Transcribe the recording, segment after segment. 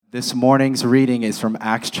This morning's reading is from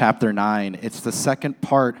Acts chapter 9. It's the second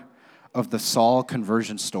part of the Saul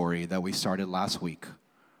conversion story that we started last week.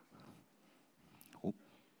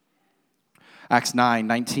 Acts 9,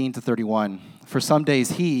 19 to 31. For some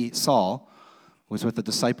days he, Saul, was with the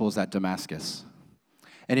disciples at Damascus.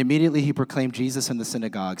 And immediately he proclaimed Jesus in the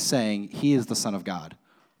synagogue, saying, "He is the Son of God."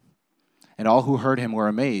 And all who heard him were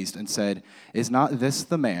amazed and said, "Is not this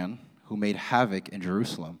the man who made havoc in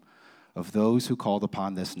Jerusalem of those who called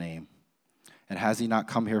upon this name? And has he not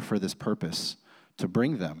come here for this purpose, to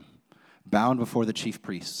bring them bound before the chief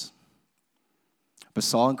priests?" But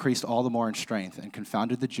Saul increased all the more in strength and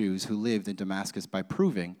confounded the Jews who lived in Damascus by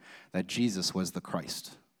proving that Jesus was the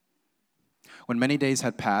Christ. When many days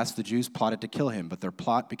had passed, the Jews plotted to kill him, but their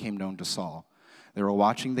plot became known to Saul. They were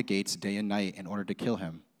watching the gates day and night in order to kill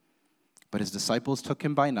him. But his disciples took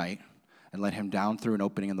him by night and let him down through an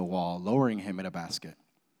opening in the wall, lowering him in a basket.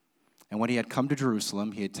 And when he had come to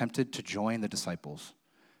Jerusalem, he attempted to join the disciples,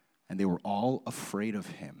 and they were all afraid of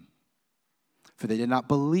him, for they did not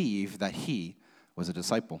believe that he was a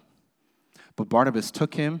disciple. But Barnabas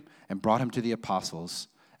took him and brought him to the apostles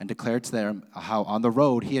and declared to them how on the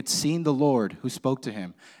road he had seen the Lord who spoke to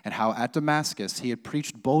him, and how at Damascus he had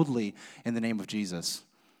preached boldly in the name of Jesus.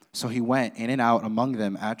 So he went in and out among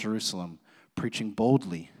them at Jerusalem, preaching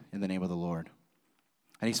boldly in the name of the Lord.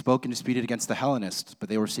 And he spoke and disputed against the Hellenists, but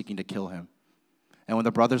they were seeking to kill him. And when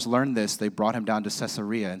the brothers learned this, they brought him down to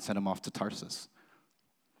Caesarea and sent him off to Tarsus.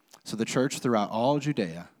 So the church throughout all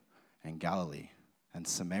Judea and Galilee and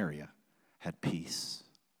Samaria had peace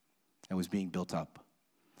and was being built up,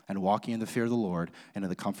 and walking in the fear of the Lord and in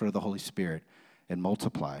the comfort of the Holy Spirit, and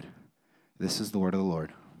multiplied. This is the word of the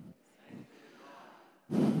Lord.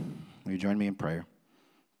 Will you join me in prayer?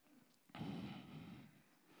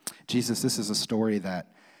 Jesus, this is a story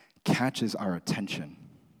that catches our attention.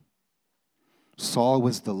 Saul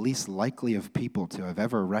was the least likely of people to have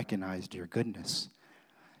ever recognized your goodness,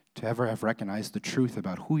 to ever have recognized the truth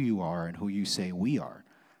about who you are and who you say we are.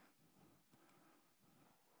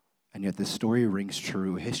 And yet this story rings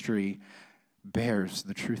true. History bears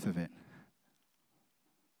the truth of it.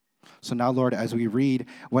 So now, Lord, as we read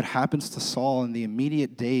what happens to Saul in the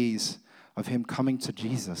immediate days of him coming to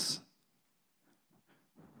Jesus,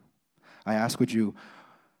 I ask, would you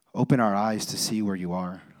open our eyes to see where you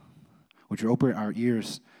are? Would you open our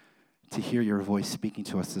ears to hear your voice speaking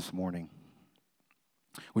to us this morning?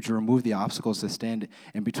 Would you remove the obstacles that stand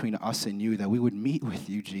in between us and you, that we would meet with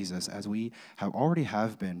you, Jesus, as we already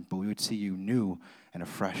have been, but we would see you new and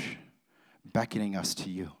afresh, beckoning us to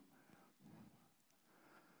you.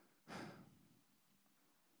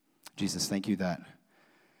 Jesus, thank you that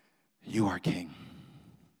you are King,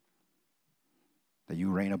 that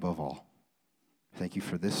you reign above all. Thank you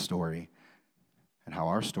for this story and how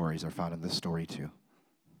our stories are found in this story too.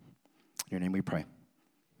 In your name we pray.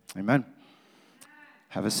 Amen.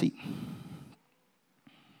 Have a seat.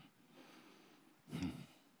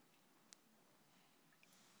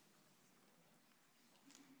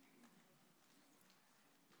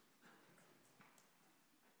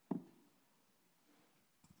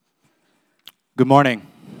 Good morning.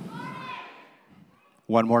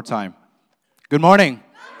 One more time. Good morning.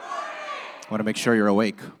 I want to make sure you're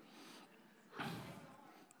awake.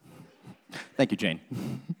 Thank you, Jane.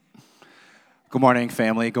 Good morning,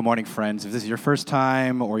 family. Good morning, friends. If this is your first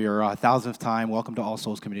time or your 1,000th time, welcome to All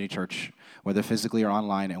Souls Community Church, whether physically or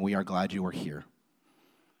online, and we are glad you are here.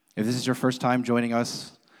 If this is your first time joining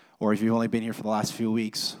us, or if you've only been here for the last few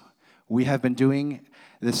weeks, we have been doing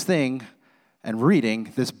this thing and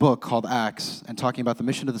reading this book called Acts and talking about the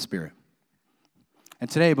mission of the Spirit. And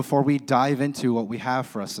today, before we dive into what we have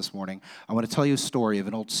for us this morning, I want to tell you a story of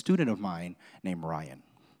an old student of mine named Ryan.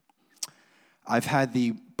 I've had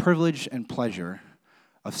the privilege and pleasure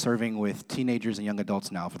of serving with teenagers and young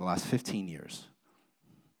adults now for the last 15 years.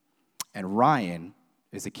 And Ryan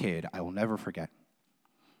is a kid I will never forget.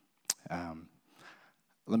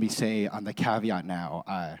 Let me say on the caveat now,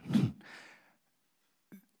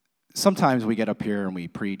 sometimes we get up here and we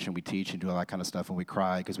preach and we teach and do all that kind of stuff and we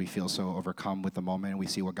cry because we feel so overcome with the moment and we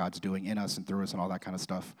see what God's doing in us and through us and all that kind of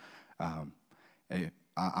stuff. I'm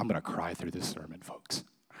going to cry through this sermon, folks.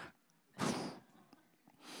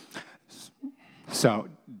 So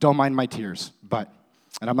don't mind my tears, and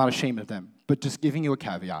I'm not ashamed of them, but just giving you a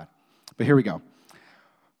caveat. But here we go.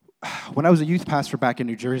 When I was a youth pastor back in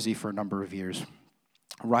New Jersey for a number of years,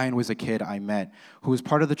 Ryan was a kid I met who was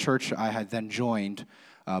part of the church I had then joined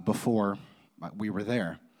before we were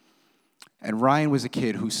there. And Ryan was a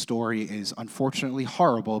kid whose story is unfortunately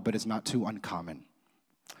horrible, but is not too uncommon.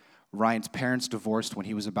 Ryan's parents divorced when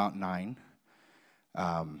he was about 9.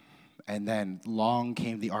 And then long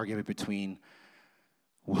came the argument between,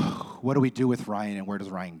 what do we do with Ryan and where does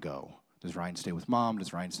Ryan go? Does Ryan stay with mom?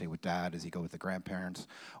 Does Ryan stay with dad? Does he go with the grandparents?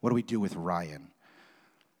 What do we do with Ryan?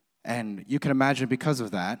 And you can imagine because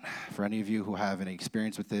of that, for any of you who have any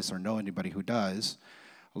experience with this or know anybody who does,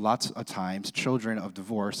 lots of times children of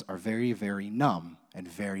divorce are very, very numb and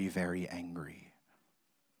very, very angry.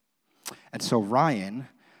 And so Ryan,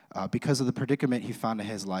 because of the predicament he found in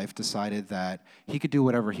his life, decided that he could do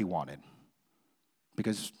whatever he wanted.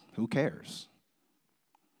 Because who cares?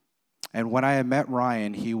 And when I had met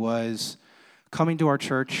Ryan, he was coming to our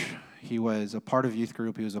church. He was a part of youth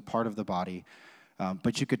group. He was a part of the body.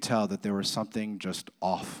 But you could tell that there was something just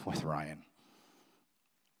off with Ryan.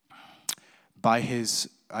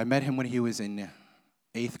 I met him when he was in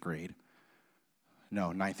ninth grade,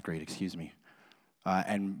 excuse me.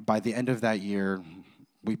 And by the end of that year,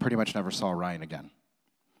 we pretty much never saw Ryan again.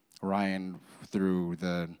 Ryan, through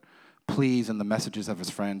the pleas and the messages of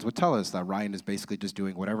his friends, would tell us that Ryan is basically just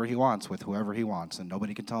doing whatever he wants with whoever he wants, and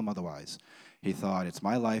nobody can tell him otherwise. He thought, it's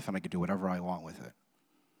my life, and I could do whatever I want with it.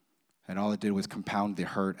 And all it did was compound the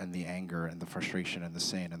hurt and the anger and the frustration and the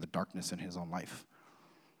sin and the darkness in his own life.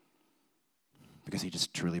 Because he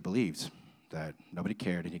just truly believed that nobody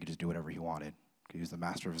cared and he could just do whatever he wanted. He was the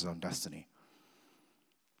master of his own destiny.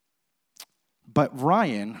 But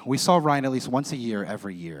Ryan, we saw Ryan at least once a year,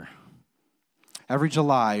 every year. Every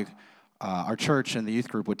July, our church and the youth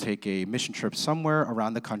group would take a mission trip somewhere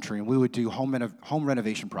around the country, and we would do home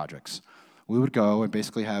renovation projects. We would go and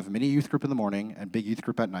basically have mini youth group in the morning and big youth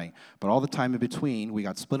group at night. But all the time in between, we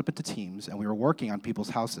got split up into teams, and we were working on people's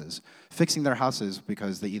houses, fixing their houses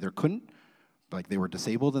because they either couldn't, like they were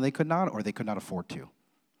disabled and they could not, or they could not afford to.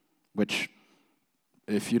 Which,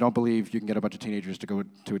 if you don't believe you can get a bunch of teenagers to go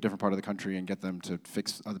to a different part of the country and get them to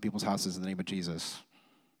fix other people's houses in the name of Jesus,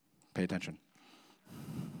 pay attention.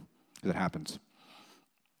 Because it happens.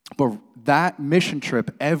 But that mission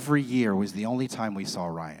trip every year was the only time we saw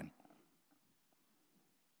Ryan.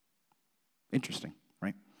 Interesting,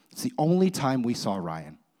 right? It's the only time we saw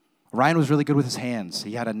Ryan. Ryan was really good with his hands.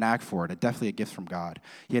 He had a knack for it, definitely a gift from God.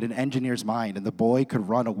 He had an engineer's mind, and the boy could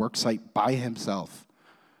run a work site by himself.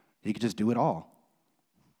 He could just do it all.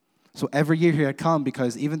 So every year he had come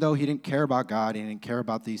because even though he didn't care about God, he didn't care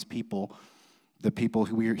about these people, the people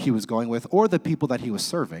who he was going with, or the people that he was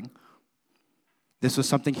serving, this was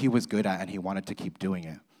something he was good at, and he wanted to keep doing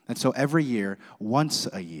it. And so every year, once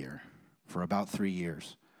a year, for about 3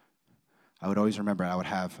 years, I would always remember I would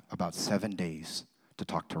have about 7 days to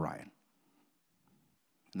talk to Ryan.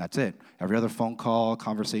 And that's it. Every other phone call,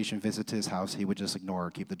 conversation, visit to his house, he would just ignore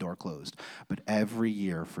or keep the door closed. But every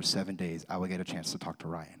year for 7 days, I would get a chance to talk to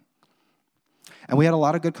Ryan. And we had a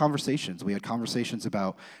lot of good conversations. We had conversations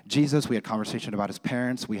about Jesus. We had conversations about his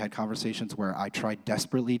parents. We had conversations where I tried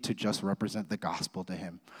desperately to just represent the gospel to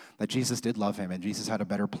him, that Jesus did love him and Jesus had a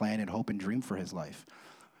better plan and hope and dream for his life.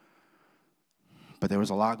 But there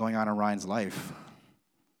was a lot going on in Ryan's life,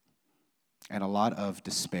 and a lot of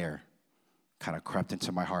despair kind of crept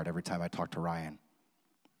into my heart every time I talked to Ryan.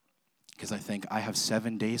 Because I think, I have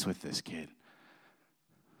 7 days with this kid.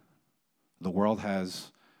 The world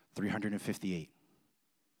has 358.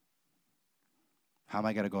 How am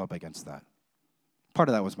I going to go up against that? Part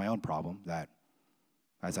of that was my own problem, that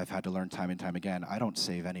as I've had to learn time and time again, I don't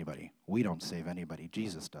save anybody. We don't save anybody.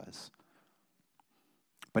 Jesus does.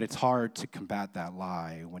 But it's hard to combat that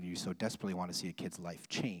lie when you so desperately want to see a kid's life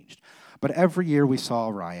changed. But every year we saw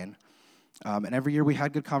Ryan, and every year we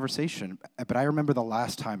had good conversation. But I remember the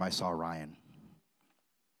last time I saw Ryan.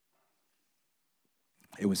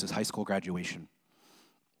 It was his high school graduation.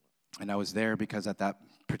 And I was there because at that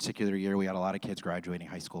particular year, we had a lot of kids graduating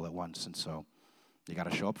high school at once. And so you got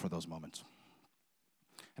to show up for those moments.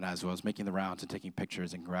 And as I was making the rounds and taking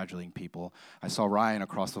pictures and congratulating people, I saw Ryan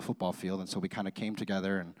across the football field. And so we kind of came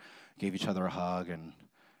together and gave each other a hug. And,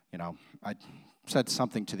 I said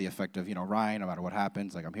something to the effect of, Ryan, no matter what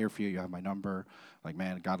happens, like, I'm here for you. You have my number. Like,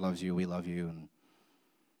 man, God loves you. We love you. And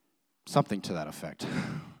something to that effect.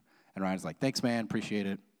 And Ryan's like, thanks, man. Appreciate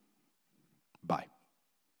it. Bye.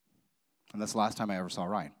 And that's the last time I ever saw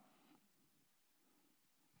Ryan.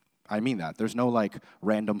 I mean that. There's no,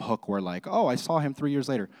 random hook where, I saw him 3 years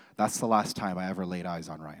later. That's the last time I ever laid eyes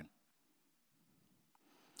on Ryan.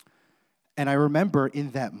 And I remember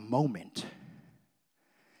in that moment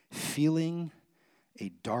feeling a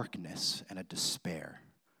darkness and a despair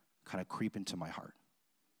kind of creep into my heart.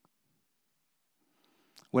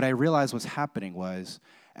 What I realized was happening was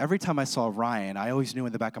every time I saw Ryan, I always knew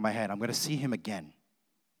in the back of my head, I'm going to see him again.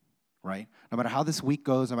 right? No matter how this week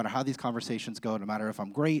goes, no matter how these conversations go, no matter if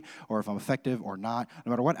I'm great or if I'm effective or not, no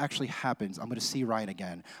matter what actually happens, I'm going to see Ryan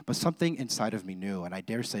again. But something inside of me knew, and I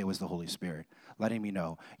dare say it was the Holy Spirit, letting me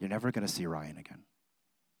know, you're never going to see Ryan again.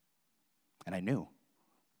 And I knew.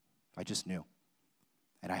 I just knew.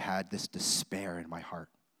 And I had this despair in my heart.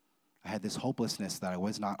 I had this hopelessness that I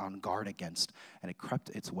was not on guard against, and it crept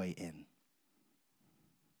its way in.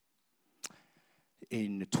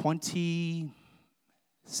 In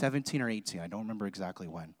 2017 or 18, I don't remember exactly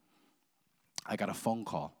when, I got a phone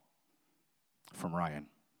call from Ryan.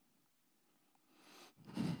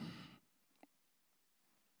 And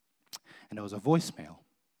it was a voicemail.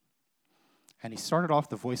 And he started off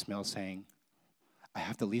the voicemail saying, I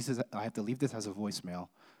have to leave this as a voicemail.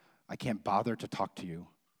 I can't bother to talk to you,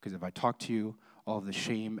 because if I talk to you, all of the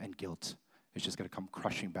shame and guilt is just going to come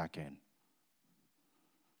crushing back in.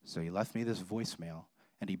 So he left me this voicemail,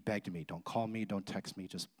 and he begged me, don't call me, don't text me,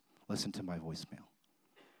 just listen to my voicemail.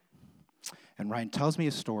 And Ryan tells me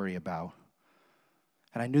a story about,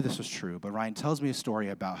 and I knew this was true, but Ryan tells me a story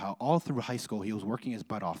about how all through high school he was working his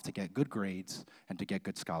butt off to get good grades and to get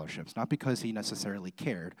good scholarships. Not because he necessarily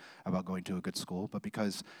cared about going to a good school, but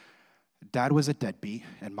because dad was a deadbeat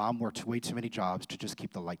and mom worked way too many jobs to just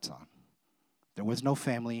keep the lights on. There was no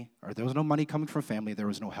family, or there was no money coming from family, there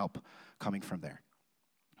was no help coming from there.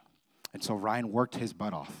 And so Ryan worked his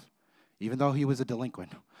butt off. Even though he was a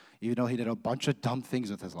delinquent, even though he did a bunch of dumb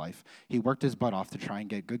things with his life, he worked his butt off to try and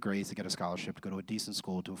get good grades, to get a scholarship, to go to a decent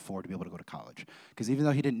school, to afford to be able to go to college. Because even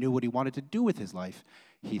though he didn't know what he wanted to do with his life,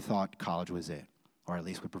 he thought college was it, or at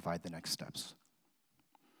least would provide the next steps.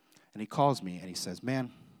 And he calls me and he says,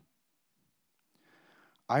 man,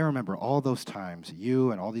 I remember all those times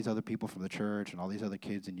you and all these other people from the church and all these other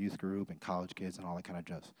kids in youth group and college kids and all that kind of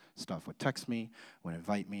just stuff would text me, would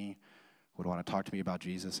invite me, would want to talk to me about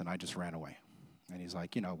Jesus, and I just ran away. And he's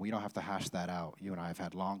like, we don't have to hash that out. You and I have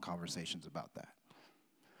had long conversations about that.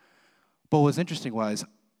 But what was interesting was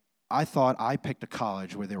I thought I picked a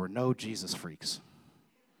college where there were no Jesus freaks.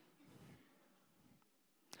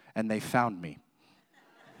 And they found me.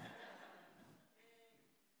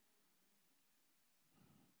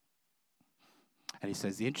 And he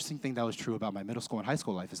says, the interesting thing that was true about my middle school and high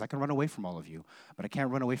school life is I can run away from all of you, but I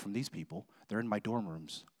can't run away from these people. They're in my dorm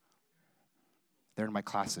rooms. They're in my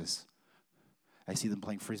classes. I see them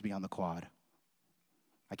playing Frisbee on the quad.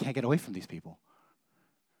 I can't get away from these people.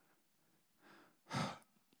 And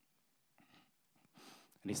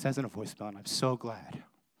he says in a voicemail, and I'm so glad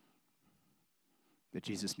that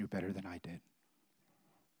Jesus knew better than I did.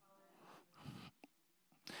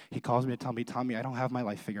 He calls me to tell me, Tommy, I don't have my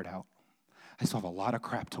life figured out. I still have a lot of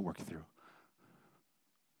crap to work through.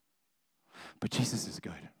 But Jesus is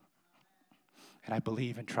good. And I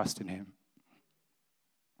believe and trust in him.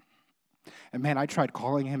 And man, I tried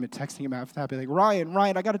calling him and texting him after that, be like, Ryan,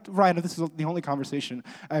 Ryan, this is the only conversation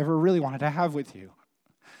I ever really wanted to have with you.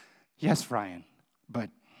 Yes, Ryan, but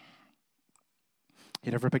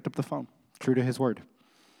he never picked up the phone, true to his word.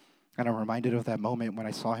 And I'm reminded of that moment when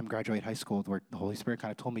I saw him graduate high school where the Holy Spirit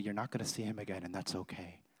kind of told me, you're not going to see him again, and that's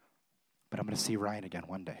okay. But I'm going to see Ryan again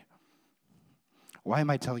one day. Why am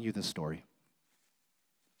I telling you this story?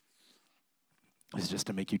 Is it just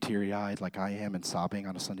to make you teary-eyed like I am and sobbing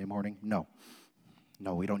on a Sunday morning? No.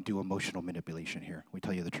 No, we don't do emotional manipulation here. We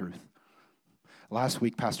tell you the truth. Last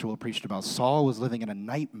week, Pastor Will preached about Saul was living in a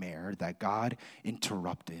nightmare that God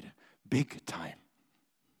interrupted big time.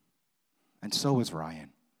 And so was Ryan.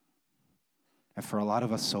 And for a lot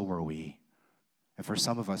of us, so were we. And for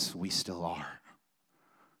some of us, we still are.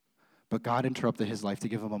 But God interrupted his life to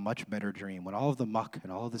give him a much better dream. When all of the muck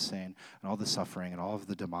and all of the sin and all the suffering and all of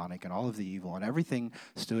the demonic and all of the evil and everything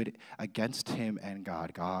stood against him and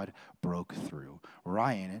God, God broke through.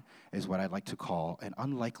 Ryan is what I'd like to call an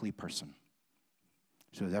unlikely person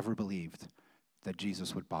who has ever believed that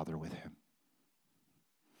Jesus would bother with him.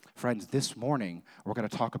 Friends, this morning, we're going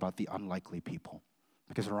to talk about the unlikely people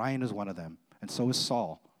because Ryan is one of them, and so is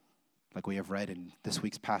Saul, like we have read in this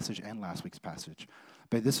week's passage and last week's passage.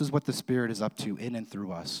 But this is what the Spirit is up to in and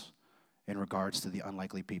through us in regards to the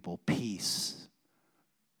unlikely people. Peace.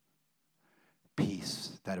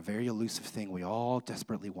 Peace. That very elusive thing we all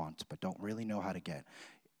desperately want but don't really know how to get.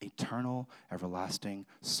 Eternal, everlasting,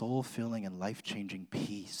 soul-filling, and life-changing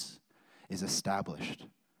peace is established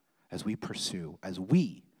as we pursue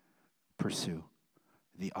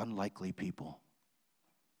the unlikely people,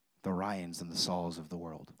 the Ryans and the Sauls of the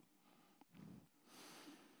world.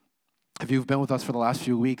 If you've been with us for the last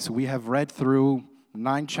few weeks, we have read through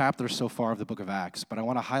 9 chapters so far of the book of Acts, but I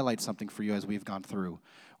want to highlight something for you as we've gone through.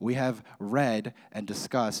 We have read and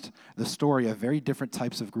discussed the story of very different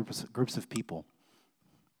types of groups of people.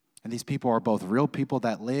 And these people are both real people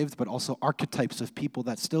that lived, but also archetypes of people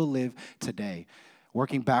that still live today.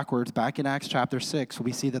 Working backwards, back in Acts chapter 6,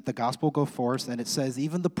 we see that the gospel goes forth, and it says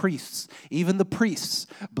even the priests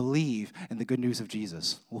believe in the good news of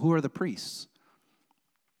Jesus. Well, who are the priests?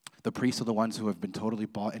 The priests are the ones who have been totally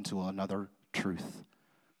bought into another truth,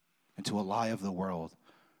 into a lie of the world.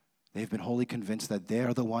 They've been wholly convinced that they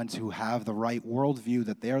are the ones who have the right worldview,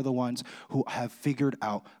 that they are the ones who have figured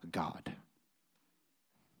out God.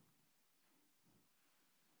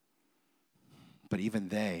 But even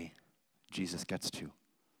Jesus gets to.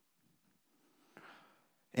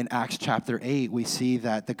 In Acts chapter 8, we see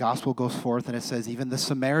that the gospel goes forth and it says even the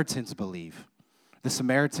Samaritans believe. The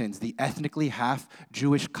Samaritans, the ethnically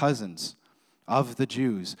half-Jewish cousins of the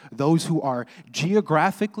Jews, those who are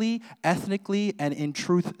geographically, ethnically, and in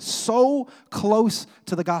truth so close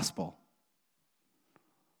to the gospel.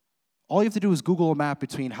 All you have to do is Google a map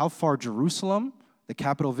between how far Jerusalem, the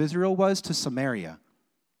capital of Israel, was to Samaria.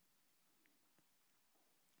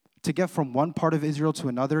 To get from one part of Israel to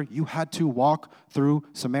another, you had to walk through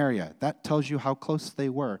Samaria. That tells you how close they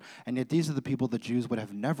were. And yet these are the people the Jews would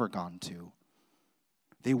have never gone to.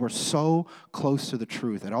 They were so close to the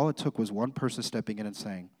truth. And all it took was one person stepping in and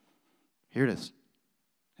saying, here it is.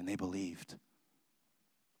 And they believed.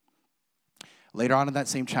 Later on in that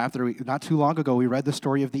same chapter, not too long ago, we read the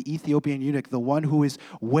story of the Ethiopian eunuch, the one who is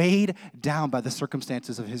weighed down by the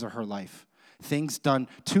circumstances of his or her life. Things done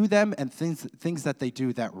to them and things that they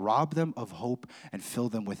do that rob them of hope and fill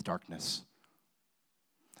them with darkness.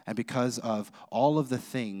 And because of all of the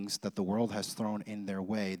things that the world has thrown in their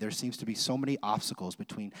way, there seems to be so many obstacles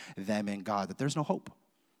between them and God that there's no hope.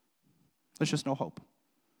 There's just no hope.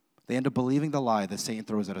 They end up believing the lie that Satan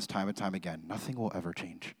throws at us time and time again. Nothing will ever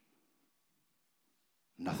change.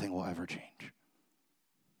 Nothing will ever change.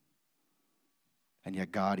 And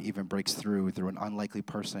yet God even breaks through an unlikely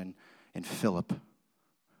person in Philip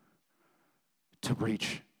to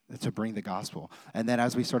bring the gospel. And then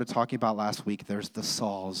as we started talking about last week, there's the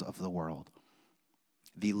Sauls of the world,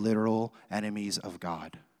 the literal enemies of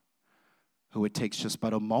God, who it takes just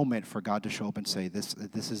but a moment for God to show up and say, this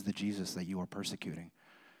is the Jesus that you are persecuting.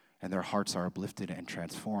 And their hearts are uplifted and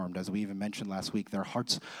transformed. As we even mentioned last week, their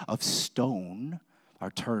hearts of stone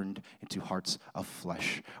are turned into hearts of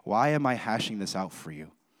flesh. Why am I hashing this out for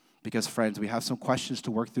you? Because, friends, we have some questions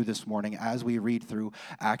to work through this morning as we read through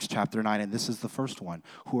Acts chapter 9, and this is the first one.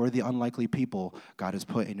 Who are the unlikely people God has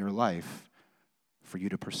put in your life for you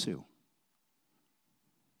to pursue?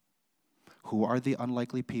 Who are the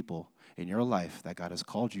unlikely people in your life that God has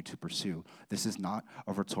called you to pursue? This is not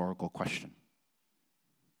a rhetorical question.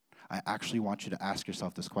 I actually want you to ask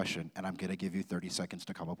yourself this question, and I'm going to give you 30 seconds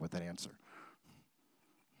to come up with that answer.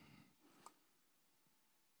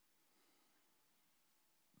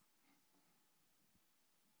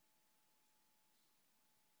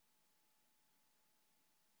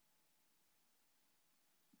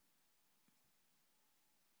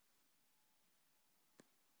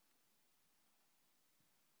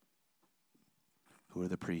 Who are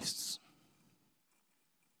the priests?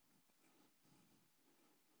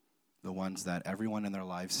 The ones that everyone in their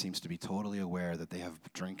lives seems to be totally aware that they have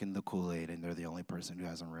drinking the Kool-Aid and they're the only person who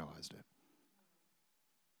hasn't realized it.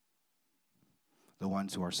 The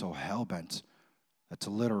ones who are so hell-bent, that's a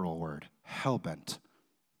literal word, hell-bent,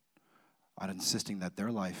 on insisting that their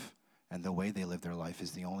life and the way they live their life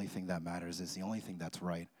is the only thing that matters, is the only thing that's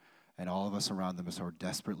right. And all of us around them are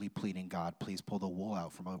desperately pleading, God, please pull the wool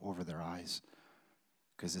out from over their eyes.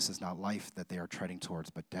 Because this is not life that they are treading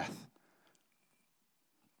towards, but death.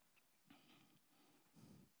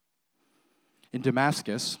 In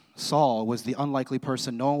Damascus, Saul was the unlikely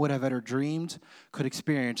person no one would have ever dreamed could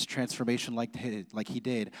experience transformation like he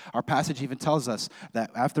did. Our passage even tells us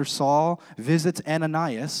that after Saul visits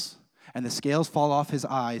Ananias and the scales fall off his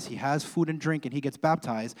eyes, he has food and drink and he gets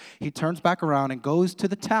baptized, he turns back around and goes to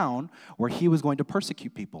the town where he was going to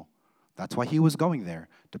persecute people. That's why he was going there,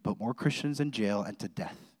 to put more Christians in jail and to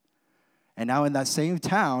death. And now in that same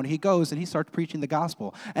town, he goes and he starts preaching the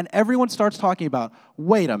gospel. And everyone starts talking about,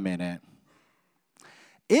 wait a minute.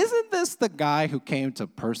 Isn't this the guy who came to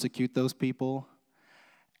persecute those people?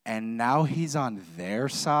 And now he's on their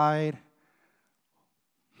side?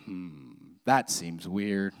 That seems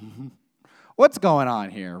weird. What's going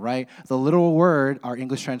on here, right? The literal word our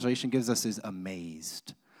English translation gives us is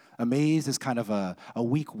amazed. Amazed is kind of a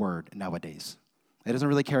weak word nowadays. It doesn't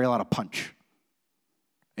really carry a lot of punch.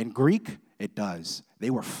 In Greek, it does.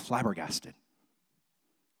 They were flabbergasted.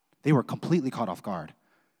 They were completely caught off guard.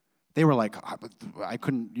 They were like,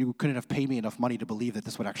 you couldn't have paid me enough money to believe that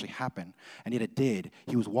this would actually happen. And yet it did.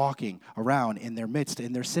 He was walking around in their midst,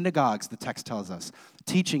 in their synagogues, the text tells us,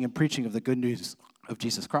 teaching and preaching of the good news of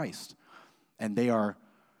Jesus Christ. And they're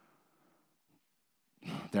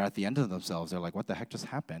at the end of themselves. They're like, what the heck just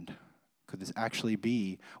happened? Could this actually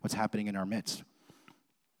be what's happening in our midst?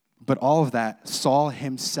 But all of that, Saul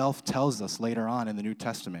himself tells us later on in the New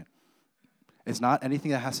Testament. It's not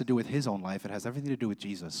anything that has to do with his own life. It has everything to do with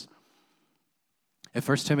Jesus. In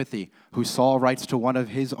 1 Timothy, who Saul writes to one of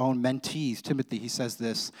his own mentees, Timothy, he says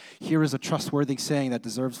this, "Here is a trustworthy saying that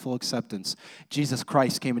deserves full acceptance. Jesus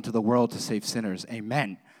Christ came into the world to save sinners.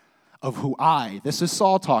 Amen. Of who this is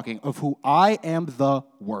Saul talking, of who I am the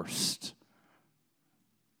worst.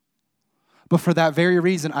 But for that very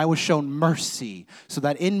reason, I was shown mercy, so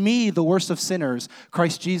that in me, the worst of sinners,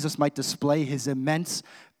 Christ Jesus might display his immense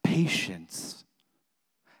patience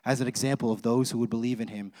as an example of those who would believe in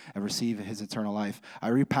him and receive his eternal life." I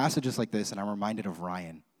read passages like this, and I'm reminded of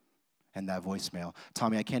Ryan and that voicemail.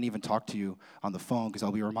 "Tommy, I can't even talk to you on the phone because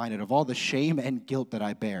I'll be reminded of all the shame and guilt that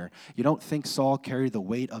I bear. You don't think Saul carried the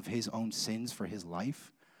weight of his own sins for his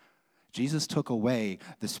life?" Jesus took away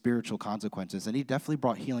the spiritual consequences, and he definitely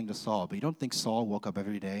brought healing to Saul. But you don't think Saul woke up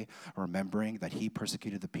every day remembering that he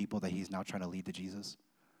persecuted the people that he's now trying to lead to Jesus?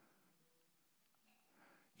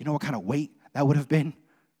 You know what kind of weight that would have been?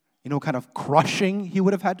 You know what kind of crushing he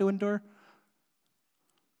would have had to endure?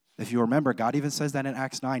 If you remember, God even says that in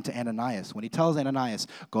Acts 9 to Ananias. When he tells Ananias,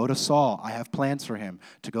 "Go to Saul, I have plans for him,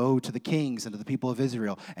 to go to the kings and to the people of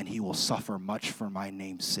Israel, and he will suffer much for my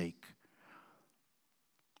name's sake."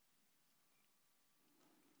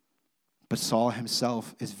 But Saul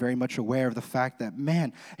himself is very much aware of the fact that,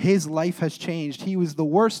 man, his life has changed. He was the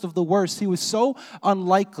worst of the worst. He was so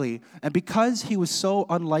unlikely. And because he was so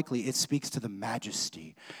unlikely, it speaks to the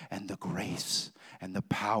majesty and the grace and the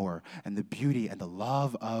power and the beauty and the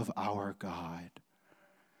love of our God,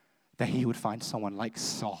 that he would find someone like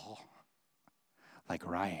Saul, like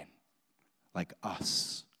Ryan, like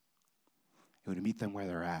us. He would meet them where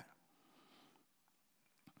they're at.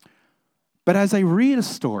 But as I read a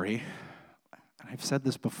story, and I've said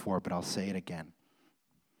this before, but I'll say it again,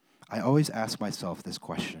 I always ask myself this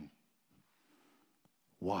question: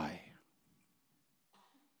 why?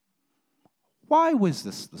 Why was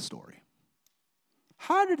this the story?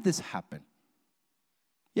 How did this happen?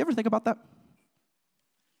 You ever think about that?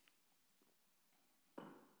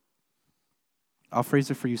 I'll phrase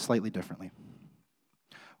it for you slightly differently.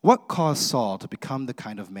 What caused Saul to become the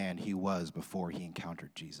kind of man he was before he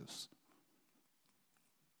encountered Jesus?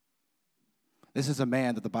 This is a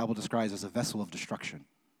man that the Bible describes as a vessel of destruction.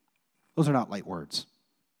 Those are not light words.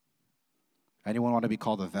 Anyone want to be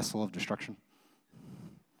called a vessel of destruction?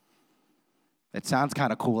 It sounds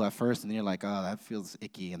kind of cool at first, and then you're like, oh, that feels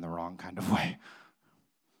icky in the wrong kind of way.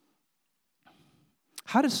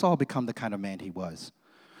 How did Saul become the kind of man he was?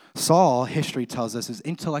 Saul, history tells us, is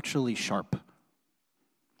intellectually sharp.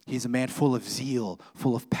 He's a man full of zeal,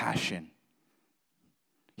 full of passion.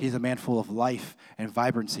 He's a man full of life and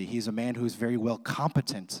vibrancy. He's a man who's very well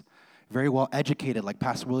competent, very well educated, like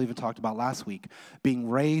Pastor Will even talked about last week, being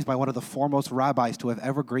raised by one of the foremost rabbis to have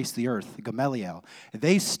ever graced the earth, Gamaliel.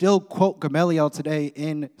 They still quote Gamaliel today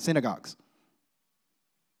in synagogues.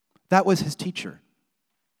 That was his teacher,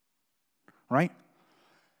 right?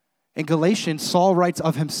 In Galatians, Saul writes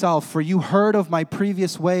of himself, "For you heard of my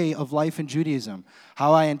previous way of life in Judaism,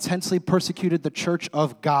 how I intensely persecuted the church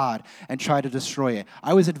of God and tried to destroy it.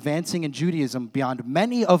 I was advancing in Judaism beyond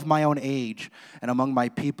many of my own age and among my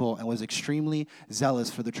people, and was extremely zealous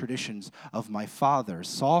for the traditions of my fathers."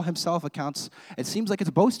 Saul himself accounts, it seems like it's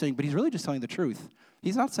boasting, but he's really just telling the truth.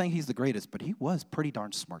 He's not saying he's the greatest, but he was pretty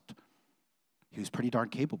darn smart. He was pretty darn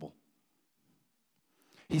capable.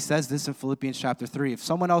 He says this in Philippians chapter 3. If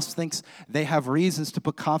someone else thinks they have reasons to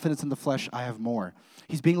put confidence in the flesh, I have more.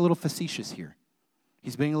 He's being a little facetious here.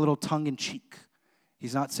 He's being a little tongue-in-cheek.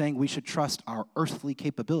 He's not saying we should trust our earthly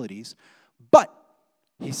capabilities, but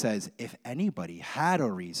he says if anybody had a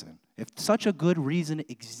reason, if such a good reason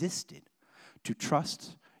existed to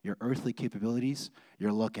trust your earthly capabilities,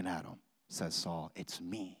 you're looking at them, says Saul. It's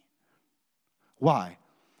me. Why?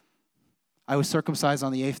 I was circumcised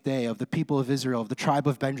on the 8th day of the people of Israel, of the tribe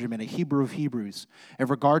of Benjamin, a Hebrew of Hebrews, in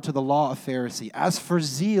regard to the law of Pharisee. As for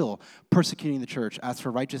zeal, persecuting the church. As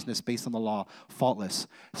for righteousness based on the law, faultless.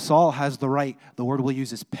 Saul has the right, the word we'll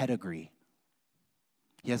use is pedigree.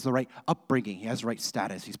 He has the right upbringing. He has the right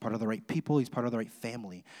status. He's part of the right people. He's part of the right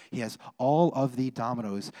family. He has all of the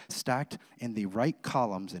dominoes stacked in the right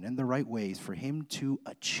columns and in the right ways for him to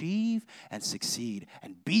achieve and succeed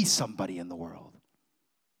and be somebody in the world.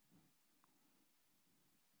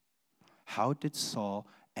 How did Saul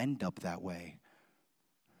end up that way?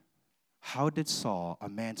 How did Saul, a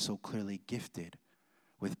man so clearly gifted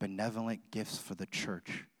with benevolent gifts for the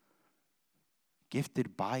church,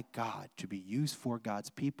 gifted by God to be used for God's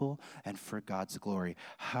people and for God's glory,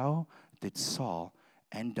 how did Saul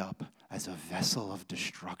end up as a vessel of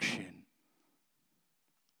destruction?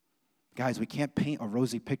 Guys, we can't paint a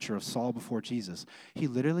rosy picture of Saul before Jesus. He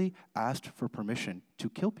literally asked for permission to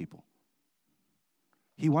kill people.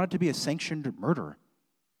 He wanted to be a sanctioned murderer.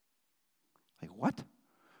 Like, what?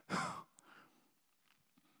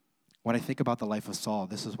 When I think about the life of Saul,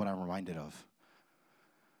 this is what I'm reminded of.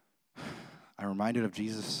 I'm reminded of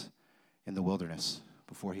Jesus in the wilderness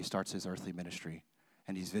before he starts his earthly ministry.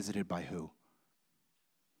 And he's visited by who?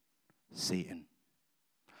 Satan.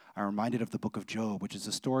 I'm reminded of the book of Job, which is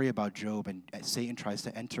a story about Job, and Satan tries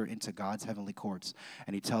to enter into God's heavenly courts,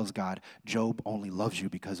 and he tells God, Job only loves you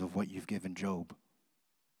because of what you've given Job.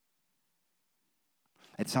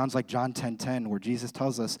 It sounds like John 10:10, where Jesus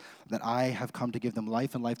tells us that I have come to give them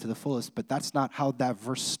life and life to the fullest, but that's not how that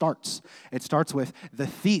verse starts. It starts with, the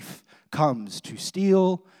thief comes to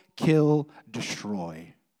steal, kill,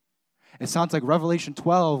 destroy. It sounds like Revelation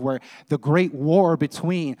 12, where the great war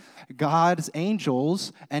between God's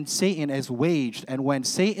angels and Satan is waged. And when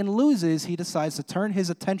Satan loses, he decides to turn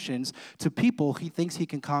his attentions to people he thinks he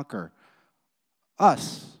can conquer.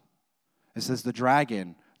 Us. It says the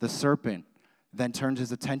dragon, the serpent, then turns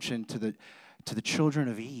his attention to the children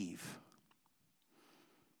of Eve.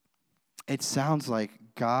 It sounds like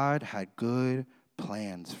God had good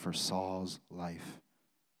plans for Saul's life.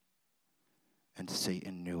 And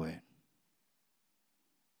Satan knew it.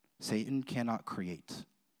 Satan cannot create.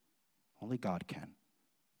 Only God can.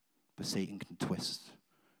 But Satan can twist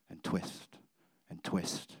and twist and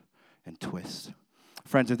twist and twist.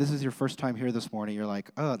 Friends, if this is your first time here this morning, you're like,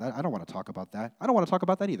 oh, I don't want to talk about that. I don't want to talk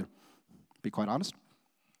about that either. Be quite honest.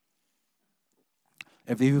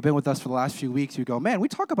 If you've been with us for the last few weeks, you go, man, we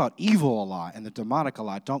talk about evil a lot and the demonic a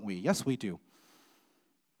lot, don't we? Yes, we do.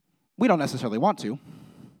 We don't necessarily want to,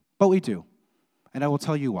 but we do. And I will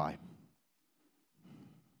tell you why.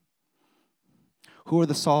 Who are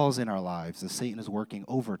the Sauls in our lives that Satan is working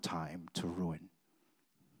overtime to ruin?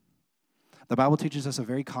 The Bible teaches us a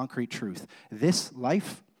very concrete truth. This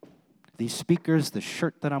life, these speakers, the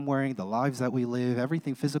shirt that I'm wearing, the lives that we live,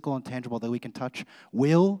 everything physical and tangible that we can touch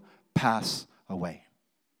will pass away.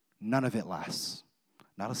 None of it lasts.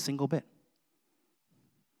 Not a single bit.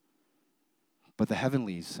 But the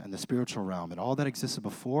heavenlies and the spiritual realm and all that existed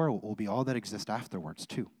before will be all that exists afterwards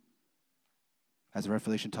too. As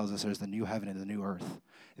Revelation tells us, there's the new heaven and the new earth.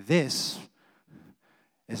 This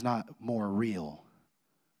is not more real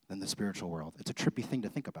than the spiritual world. It's a trippy thing to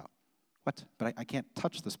think about. What? But I can't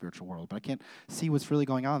touch the spiritual world, but I can't see what's really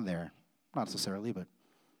going on there. Not necessarily, but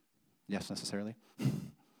yes, necessarily.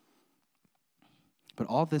 But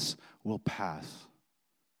all this will pass.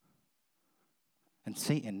 And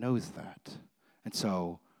Satan knows that. And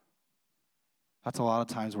so that's a lot of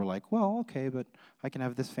times we're like, well, okay, but I can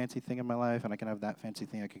have this fancy thing in my life, and I can have that fancy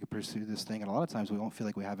thing. I can pursue this thing. And a lot of times we won't feel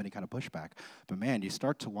like we have any kind of pushback. But man, you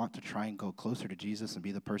start to want to try and go closer to Jesus and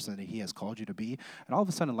be the person that he has called you to be. And all of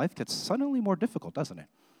a sudden, life gets suddenly more difficult, doesn't it?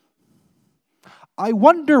 I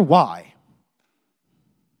wonder why.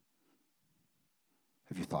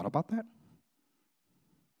 Have you thought about that?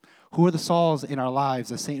 Who are the Sauls in our lives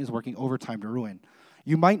that Satan is working overtime to ruin?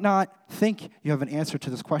 You might not think you have an answer to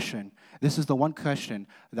this question. This is the one question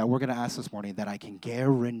that we're going to ask this morning that I can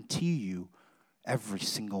guarantee you every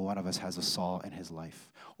single one of us has a Saul in his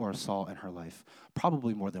life or a Saul in her life.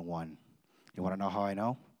 Probably more than one. You want to know how I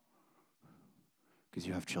know? Because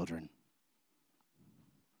you have children.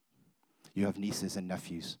 You have nieces and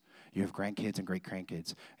nephews. You have grandkids and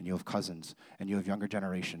great-grandkids. And you have cousins. And you have younger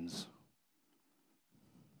generations.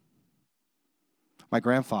 My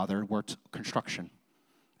grandfather worked construction.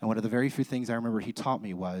 And one of the very few things I remember he taught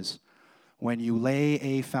me was, when you lay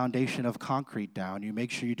a foundation of concrete down, you make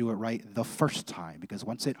sure you do it right the first time. Because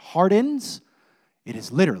once it hardens, it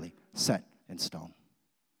is literally set in stone.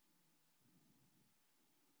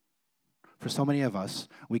 For so many of us,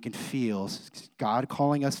 we can feel God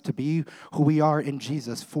calling us to be who we are in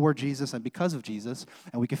Jesus, for Jesus, and because of Jesus,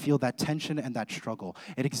 and we can feel that tension and that struggle.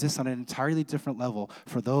 It exists on an entirely different level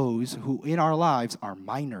for those who in our lives are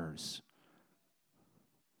minors.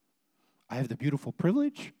 I have the beautiful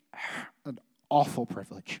privilege, an awful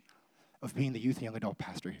privilege, of being the youth and young adult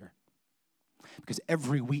pastor here. Because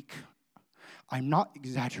every week, I'm not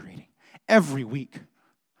exaggerating, every week,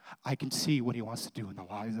 I can see what he wants to do in the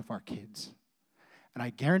lives of our kids. And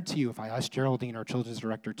I guarantee you, if I asked Geraldine, our children's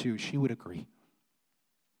director too, she would agree.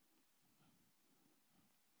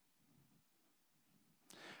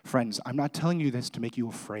 Friends, I'm not telling you this to make you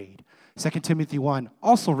afraid. 2 Timothy 1,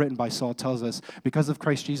 also written by Saul, tells us, because of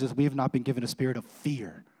Christ Jesus, we have not been given a spirit of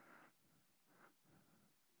fear.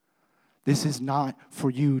 This is not for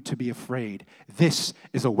you to be afraid. This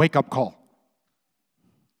is a wake-up call.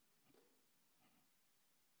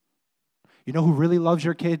 You know who really loves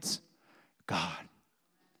your kids? God.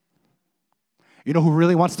 You know who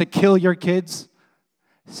really wants to kill your kids?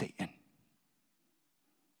 Satan.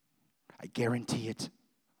 I guarantee it.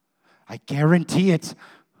 I guarantee it.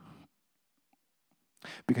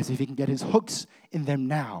 Because if he can get his hooks in them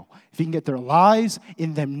now, if he can get their lies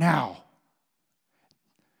in them now,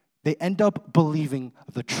 they end up believing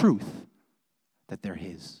the truth that they're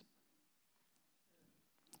his.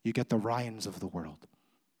 You get the Ryans of the world.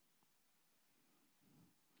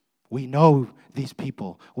 We know these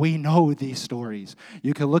people. We know these stories.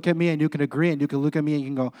 You can look at me and you can agree, and you can look at me and you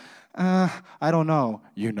can go, I don't know.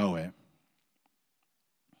 You know it.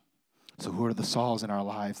 So who are the Sauls in our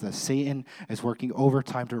lives that Satan is working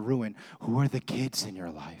overtime to ruin? Who are the kids in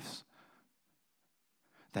your lives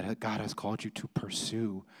that God has called you to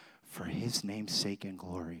pursue for his name's sake and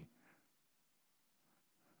glory?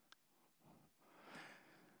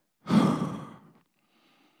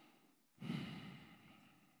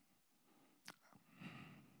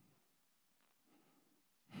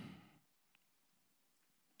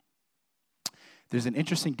 There's an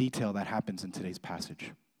interesting detail that happens in today's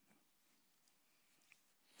passage.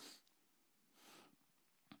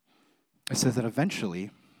 It says that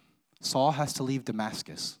eventually Saul has to leave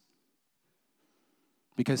Damascus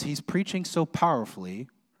because he's preaching so powerfully,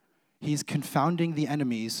 he's confounding the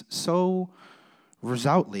enemies so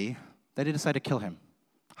resolutely that they decide to kill him.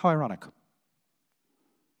 How ironic.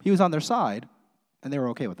 He was on their side, and they were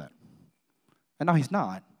okay with that. And now he's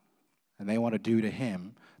not, and they want to do to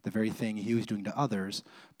him the very thing he was doing to others,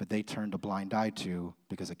 but they turned a blind eye to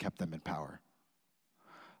because it kept them in power.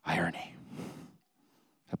 Irony.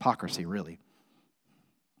 Hypocrisy, really.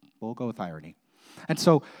 We'll go with irony. And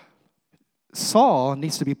so Saul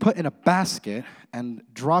needs to be put in a basket and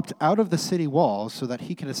dropped out of the city walls so that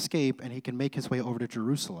he can escape and he can make his way over to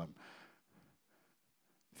Jerusalem.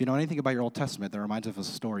 If you know anything about your Old Testament, that reminds us of a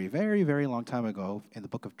story very, very long time ago in the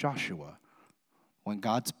book of Joshua, when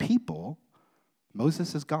God's people,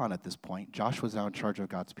 Moses is gone at this point, Joshua's now in charge of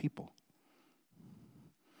God's people.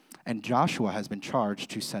 And Joshua has been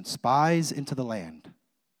charged to send spies into the land.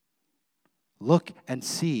 Look and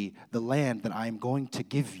see the land that I am going to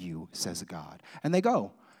give you, says God. And they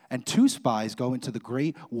go. And 2 spies go into the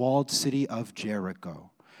great walled city of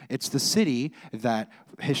Jericho. It's the city that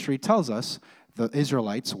history tells us the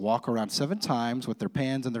Israelites walk around 7 times with their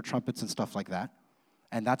pans and their trumpets and stuff like that.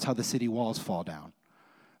 And that's how the city walls fall down.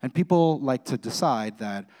 And people like to decide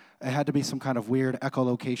that it had to be some kind of weird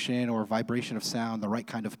echolocation or vibration of sound, the right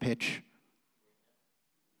kind of pitch.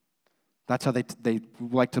 That's how they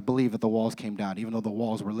like to believe that the walls came down, even though the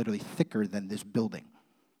walls were literally thicker than this building,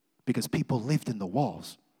 because people lived in the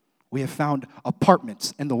walls. We have found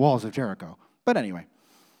apartments in the walls of Jericho. But anyway,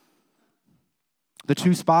 the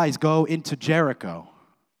 2 spies go into Jericho,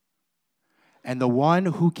 and the one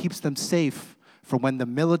who keeps them safe from when the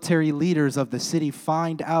military leaders of the city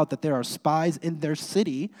find out that there are spies in their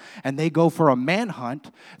city and they go for a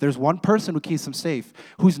manhunt, there's one person who keeps them safe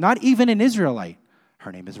who's not even an Israelite.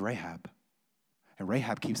 Her name is Rahab. And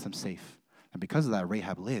Rahab keeps them safe. And because of that,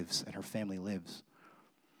 Rahab lives and her family lives.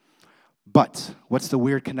 But what's the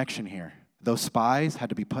weird connection here? Those spies had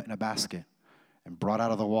to be put in a basket and brought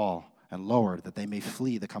out of the wall and lowered that they may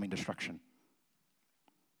flee the coming destruction.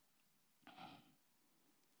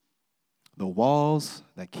 The walls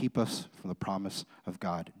that keep us from the promise of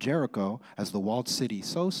God. Jericho, as the walled city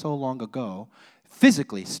so long ago,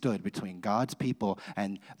 physically stood between God's people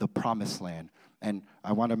and the promised land. And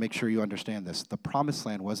I want to make sure you understand this. The promised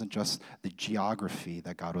land wasn't just the geography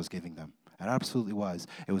that God was giving them. It absolutely was.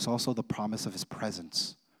 It was also the promise of his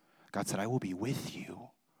presence. God said, I will be with you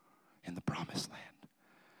in the promised land.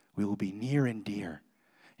 We will be near and dear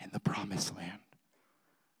in the promised land.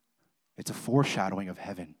 It's a foreshadowing of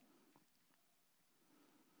heaven.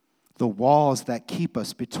 The walls that keep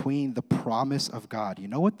us between the promise of God. You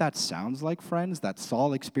know what that sounds like, friends? That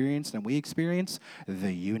Saul experienced and we experience?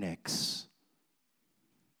 The eunuchs,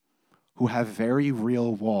 who have very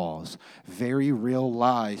real walls, very real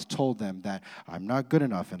lies told them that I'm not good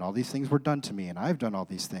enough and all these things were done to me and I've done all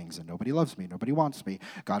these things and nobody loves me, nobody wants me,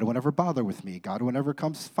 God will never bother with me, God will never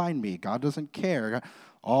come find me, God doesn't care.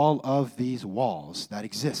 All of these walls that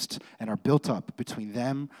exist and are built up between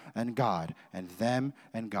them and God and them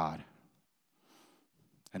and God.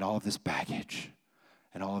 And all of this baggage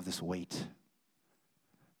and all of this weight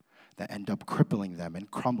that end up crippling them and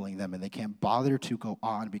crumbling them, and they can't bother to go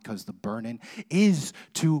on because the burden is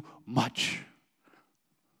too much.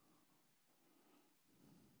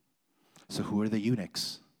 So who are the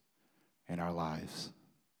eunuchs in our lives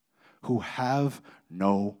who have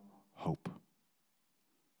no hope?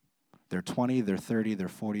 They're 20, they're 30, they're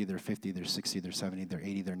 40, they're 50, they're 60, they're 70, they're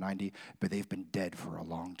 80, they're 90, but they've been dead for a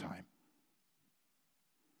long time.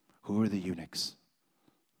 Who are the eunuchs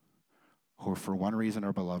who, for one reason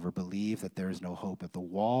or another, believe that there is no hope, that the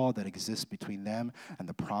wall that exists between them and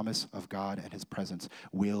the promise of God and his presence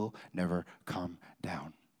will never come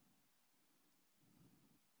down?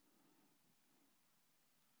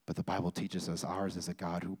 But the Bible teaches us ours is a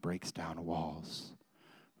God who breaks down walls.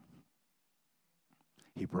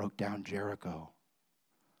 He broke down Jericho.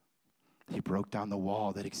 He broke down the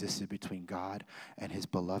wall that existed between God and his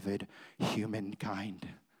beloved humankind.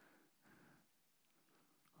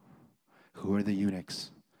 Who are the eunuchs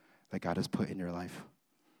that God has put in your life?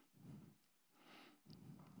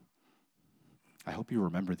 I hope you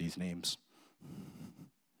remember these names.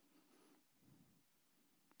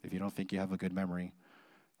 If you don't think you have a good memory,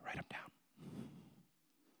 write them down.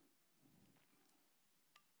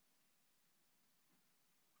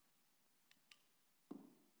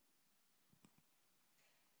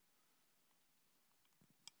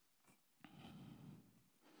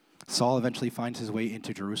 Saul eventually finds his way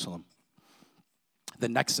into Jerusalem, the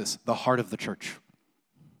nexus, the heart of the church.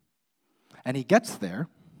 And he gets there,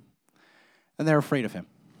 and they're afraid of him.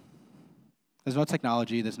 There's no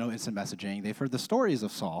technology, there's no instant messaging. They've heard the stories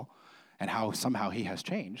of Saul and how somehow he has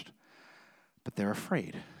changed, but they're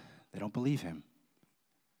afraid. They don't believe him.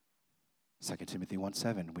 2 Timothy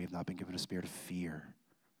 1:7, we have not been given a spirit of fear.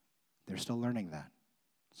 They're still learning that.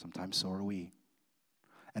 Sometimes so are we.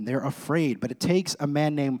 And they're afraid, but it takes a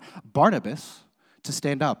man named Barnabas to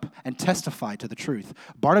stand up and testify to the truth.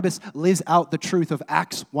 Barnabas lives out the truth of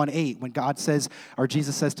Acts 1:8 when God says, or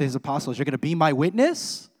Jesus says to his apostles, you're going to be my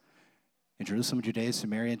witness in Jerusalem, Judea,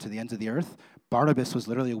 Samaria, and to the ends of the earth. Barnabas was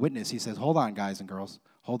literally a witness. He says, hold on, guys and girls,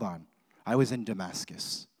 hold on. I was in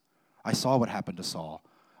Damascus. I saw what happened to Saul.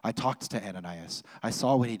 I talked to Ananias. I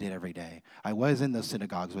saw what he did every day. I was in those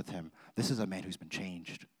synagogues with him. This is a man who's been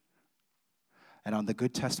changed. And on the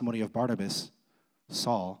good testimony of Barnabas,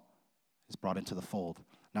 Saul is brought into the fold.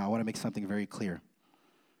 Now, I want to make something very clear.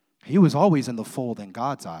 He was always in the fold in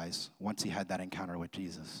God's eyes once he had that encounter with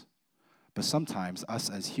Jesus. But sometimes us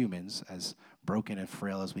as humans, as broken and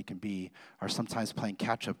frail as we can be, are sometimes playing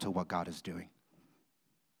catch-up to what God is doing.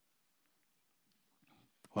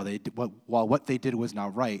 While what they did was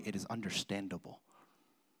not right, it is understandable.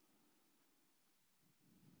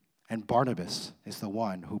 And Barnabas is the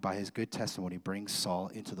one who, by his good testimony, brings Saul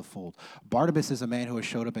into the fold. Barnabas is a man who has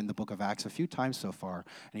showed up in the book of Acts a few times so far,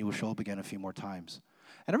 and he will show up again a few more times.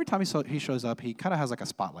 And every time he shows up, he kind of has like a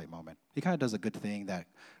spotlight moment. He kind of does a good thing that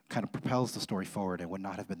kind of propels the story forward and would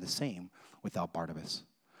not have been the same without Barnabas.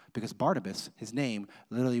 Because Barnabas, his name,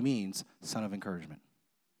 literally means son of encouragement.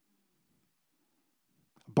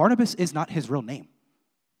 Barnabas is not his real name.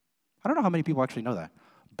 I don't know how many people actually know that.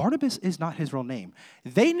 Barnabas is not his real name.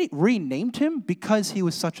 They renamed him because he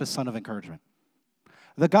was such a son of encouragement.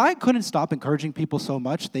 The guy couldn't stop encouraging people so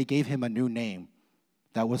much, they gave him a new name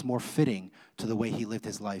that was more fitting to the way he lived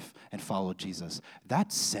his life and followed Jesus.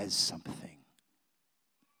 That says something.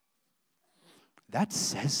 That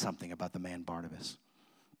says something about the man Barnabas.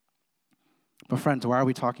 But friends, why are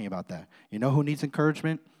we talking about that? You know who needs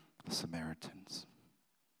encouragement? The Samaritans.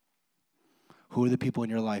 Who are the people in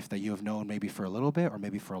your life that you have known maybe for a little bit or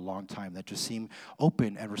maybe for a long time that just seem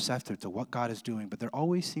open and receptive to what God is doing, but there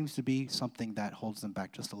always seems to be something that holds them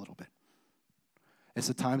back just a little bit? It's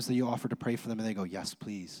the times that you offer to pray for them and they go, yes,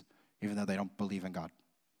 please, even though they don't believe in God.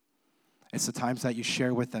 It's the times that you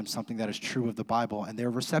share with them something that is true of the Bible and they're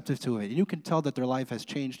receptive to it. And you can tell that their life has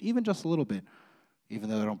changed even just a little bit, even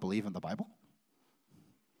though they don't believe in the Bible.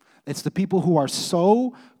 It's the people who are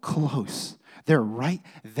so close. They're right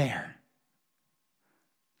there.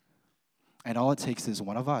 And all it takes is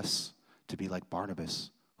one of us to be like Barnabas,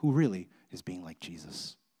 who really is being like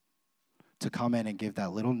Jesus. To come in and give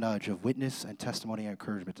that little nudge of witness and testimony and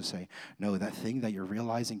encouragement to say, no, that thing that you're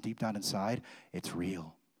realizing deep down inside, it's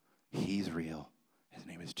real. He's real. His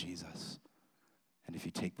name is Jesus. And if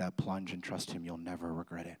you take that plunge and trust him, you'll never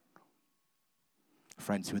regret it.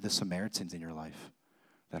 Friends, who are the Samaritans in your life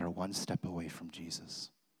that are one step away from Jesus?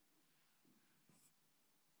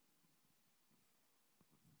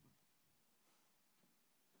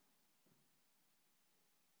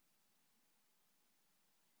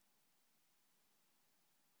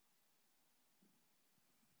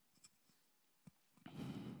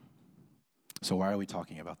 So why are we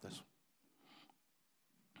talking about this?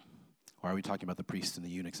 Or are we talking about the priests and the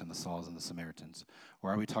eunuchs and the Sauls and the Samaritans?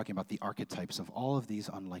 Or are we talking about the archetypes of all of these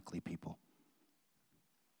unlikely people?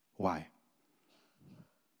 Why?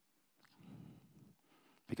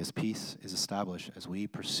 Because peace is established as we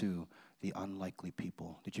pursue the unlikely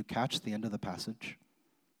people. Did you catch the end of the passage?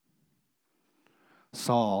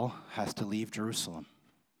 Saul has to leave Jerusalem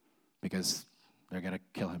because they're going to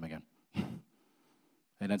kill him again.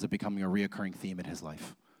 It ends up becoming a reoccurring theme in his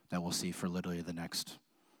life that we'll see for literally the next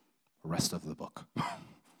rest of the book.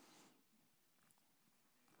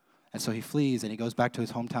 And so he flees and he goes back to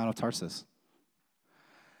his hometown of Tarsus.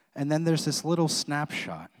 And then there's this little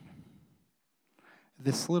snapshot,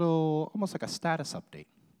 this little, almost like a status update.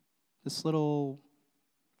 This little,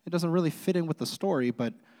 it doesn't really fit in with the story,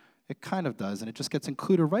 but it kind of does, and it just gets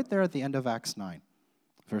included right there at the end of Acts 9,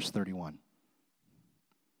 verse 31.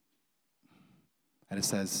 And it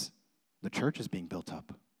says, the church is being built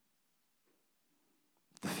up.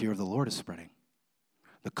 The fear of the Lord is spreading.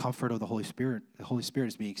 The comfort of the Holy Spirit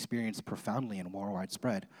is being experienced profoundly and more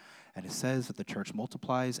widespread. And it says that the church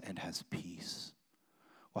multiplies and has peace.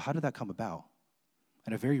 Well, how did that come about?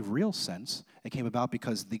 In a very real sense, it came about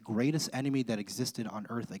because the greatest enemy that existed on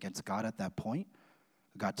earth against God at that point,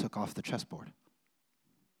 God took off the chessboard.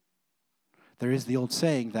 There is the old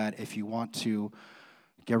saying that if you want to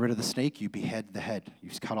get rid of the snake, you behead the head.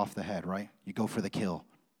 You cut off the head, right? You go for the kill.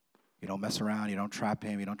 You don't mess around. You don't trap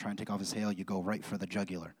him. You don't try and take off his tail. You go right for the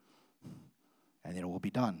jugular. And it will be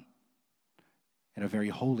done. In a very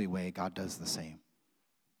holy way, God does the same.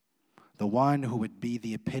 The one who would be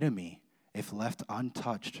the epitome, if left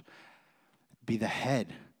untouched, be the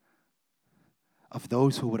head of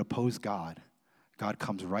those who would oppose God, God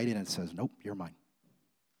comes right in and says, nope, you're mine.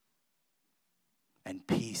 And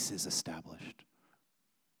peace is established.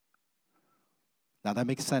 Now that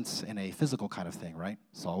makes sense in a physical kind of thing, right?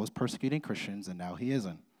 Saul was persecuting Christians and now he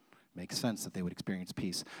isn't. Makes sense that they would experience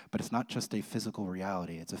peace. But it's not just a physical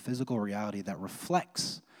reality. It's a physical reality that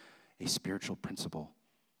reflects a spiritual principle.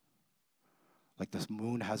 Like the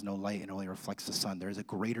moon has no light and only reflects the sun. There is a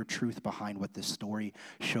greater truth behind what this story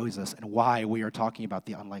shows us and why we are talking about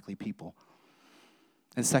the unlikely people.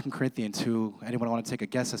 In 2 Corinthians, anyone want to take a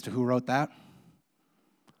guess as to who wrote that?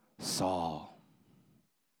 Saul.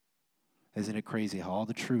 Isn't it crazy how all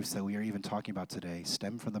the truths that we are even talking about today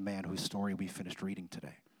stem from the man whose story we finished reading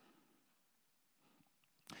today?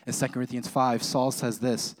 In 2 Corinthians 5, Saul says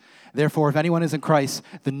this, therefore, if anyone is in Christ,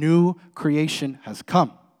 the new creation has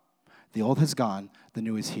come. The old has gone, the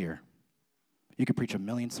new is here. You could preach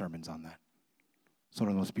 1,000,000 sermons on that. It's one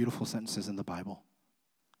of the most beautiful sentences in the Bible.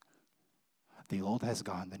 The old has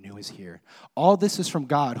gone, the new is here. All this is from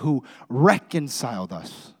God who reconciled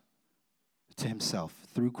us to himself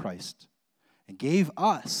through Christ and gave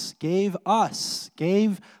us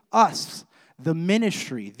the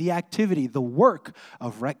ministry, the activity, the work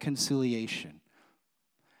of reconciliation.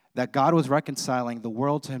 That God was reconciling the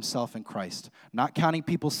world to himself in Christ, not counting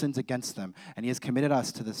people's sins against them, and he has committed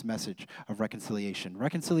us to this message of reconciliation.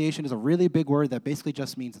 Reconciliation is a really big word that basically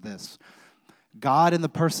just means this. God in the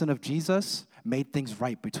person of Jesus made things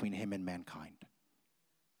right between him and mankind.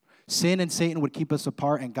 Sin and Satan would keep us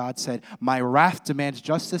apart, and God said, my wrath demands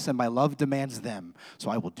justice and my love demands them, so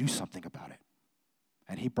I will do something about it.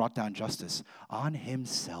 And he brought down justice on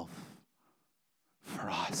himself for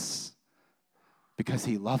us because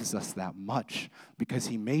he loves us that much, because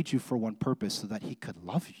he made you for one purpose so that he could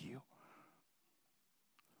love you.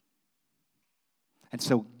 And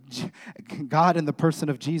so God in the person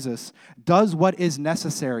of Jesus does what is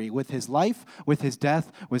necessary with his life, with his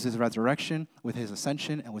death, with his resurrection, with his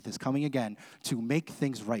ascension, and with his coming again to make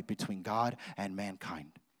things right between God and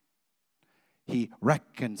mankind. He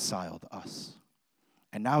reconciled us.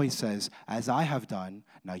 And now he says, as I have done,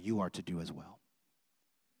 now you are to do as well.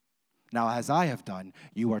 Now, as I have done,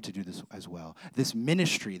 you are to do this as well. This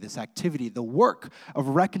ministry, this activity, the work of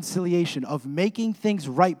reconciliation, of making things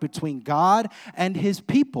right between God and his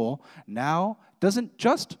people, now doesn't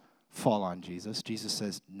just fall on Jesus. Jesus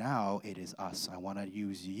says, now it is us. I want to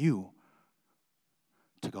use you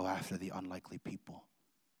to go after the unlikely people.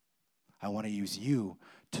 I want to use you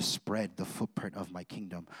to spread the footprint of my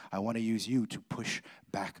kingdom. I want to use you to push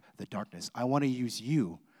back the darkness. I want to use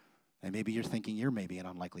you. And maybe you're thinking you're maybe an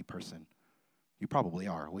unlikely person. You probably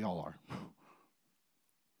are. We all are.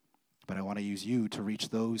 But I want to use you to reach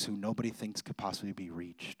those who nobody thinks could possibly be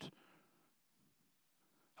reached.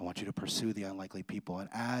 I want you to pursue the unlikely people. And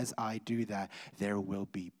as I do that, there will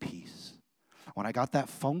be peace. When I got that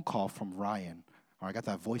phone call from Ryan, or I got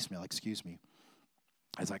that voicemail,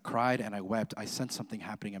 as I cried and I wept, I sensed something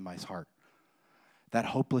happening in my heart. That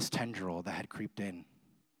hopeless tendril that had creeped in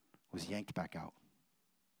was yanked back out.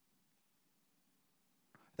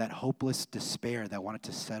 that hopeless despair that wanted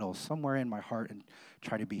to settle somewhere in my heart and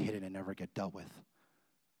try to be hidden and never get dealt with,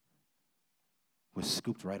 was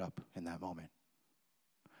scooped right up in that moment.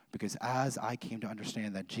 Because as I came to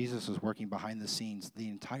understand that Jesus was working behind the scenes the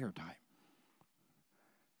entire time,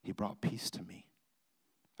 he brought peace to me.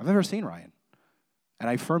 I've never seen Ryan, and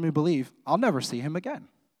I firmly believe I'll never see him again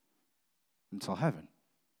until heaven.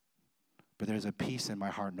 But there's a peace in my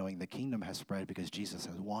heart knowing the kingdom has spread because Jesus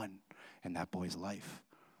has won in that boy's life.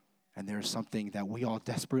 And there's something that we all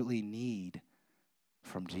desperately need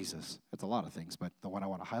from Jesus. It's a lot of things, but the one I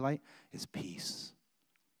want to highlight is peace.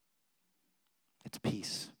 It's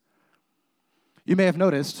peace. You may have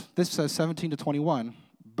noticed, this says 17 to 21,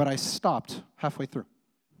 but I stopped halfway through.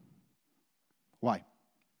 Why?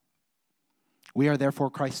 We are therefore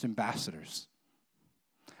Christ's ambassadors.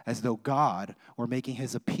 As though God were making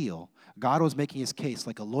his appeal. God was making his case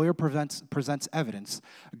like a lawyer presents evidence.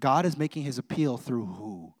 God is making his appeal through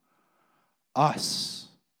who? Us.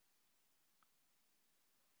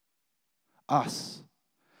 Us.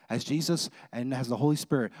 As Jesus and as the Holy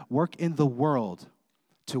Spirit work in the world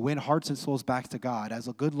to win hearts and souls back to God, as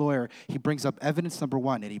a good lawyer, he brings up evidence number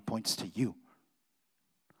one and he points to you.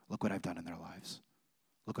 Look what I've done in their lives.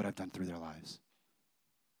 Look what I've done through their lives.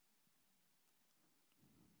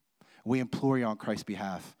 We implore you on Christ's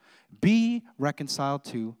behalf, be reconciled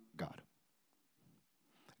to God.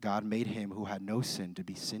 God made him who had no sin to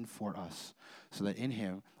be sin for us, so that in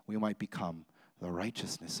him we might become the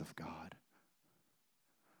righteousness of God.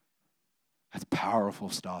 That's powerful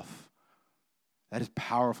stuff. That is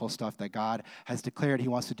powerful stuff that God has declared he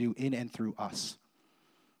wants to do in and through us.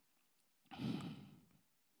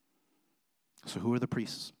 So who are the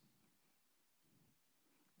priests?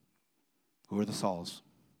 Who are the Sauls?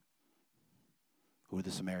 Who are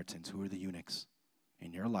the Samaritans? Who are the eunuchs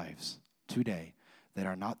in your lives today that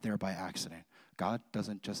are not there by accident? God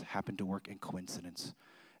doesn't just happen to work in coincidence.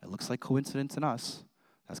 It looks like coincidence in us.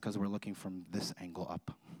 That's because we're looking from this angle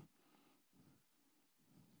up.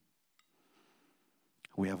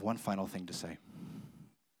 We have one final thing to say.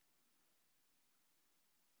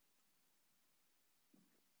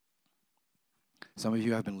 Some of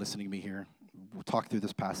you have been listening to me here. We'll talk through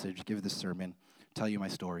this passage, give this sermon, tell you my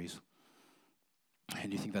stories.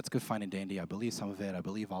 And you think that's good, fine, and dandy. I believe some of it. I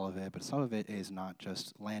believe all of it. But some of it is not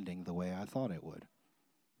just landing the way I thought it would.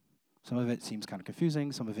 Some of it seems kind of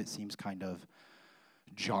confusing. Some of it seems kind of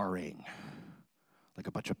jarring. Like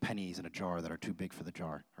a bunch of pennies in a jar that are too big for the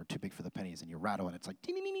jar, or too big for the pennies. And you rattle and it's like,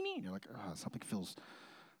 ding, ding, ding, ding. And you're like, something feels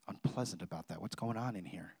unpleasant about that. What's going on in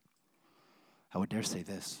here? I would dare say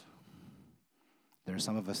this. There are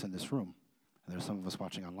some of us in this room, and there are some of us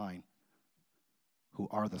watching online, who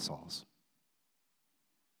are the Sauls.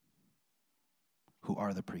 Who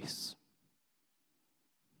are the priests?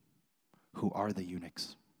 Who are the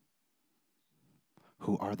eunuchs?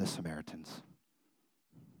 Who are the Samaritans?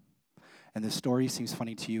 And this story seems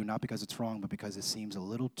funny to you, not because it's wrong, but because it seems a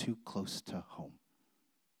little too close to home.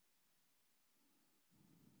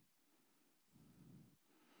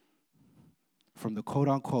 From the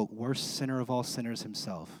quote-unquote worst sinner of all sinners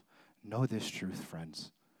himself, know this truth,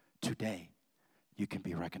 friends. Today, you can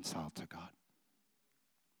be reconciled to God.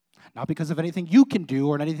 Not because of anything you can do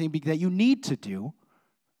or anything that you need to do.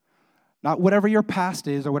 Not whatever your past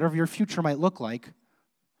is or whatever your future might look like.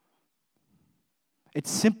 It's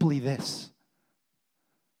simply this.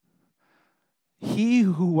 He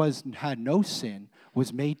who had no sin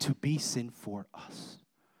was made to be sin for us.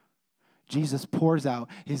 Jesus pours out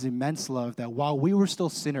his immense love that while we were still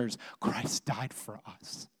sinners, Christ died for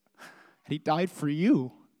us. And he died for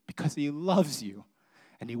you because he loves you.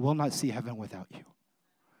 And he will not see heaven without you.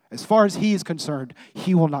 As far as he is concerned,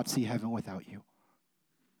 he will not see heaven without you.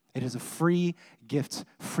 It is a free gift,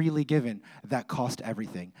 freely given, that cost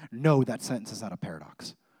everything. No, that sentence is not a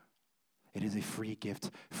paradox. It is a free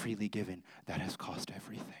gift, freely given, that has cost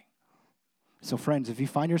everything. So friends, if you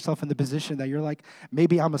find yourself in the position that you're like,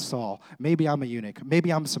 maybe I'm a Saul, maybe I'm a eunuch,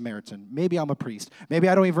 maybe I'm a Samaritan, maybe I'm a priest, maybe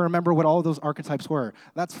I don't even remember what all those archetypes were,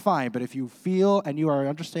 that's fine. But if you feel and you are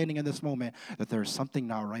understanding in this moment that there's something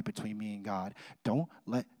not right between me and God, don't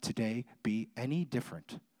let today be any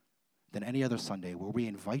different than any other Sunday where we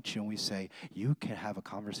invite you and we say, you can have a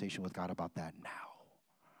conversation with God about that now.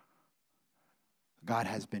 God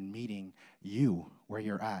has been meeting you where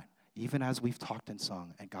you're at, even as we've talked and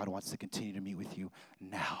sung, and God wants to continue to meet with you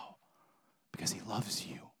now because he loves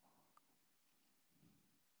you.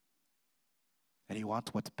 And he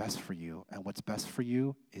wants what's best for you, and what's best for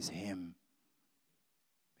you is him.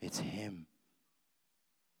 It's him.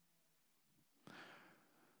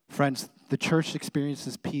 Friends, the church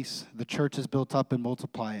experiences peace. The church is built up and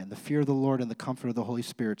multiply, and the fear of the Lord and the comfort of the Holy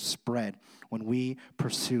Spirit spread when we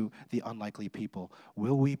pursue the unlikely people.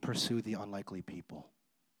 Will we pursue the unlikely people?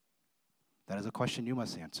 That is a question you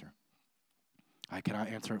must answer. I cannot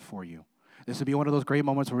answer it for you. This would be one of those great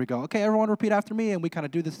moments where we go, okay, everyone repeat after me, and we kind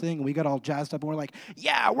of do this thing, and we get all jazzed up, and we're like,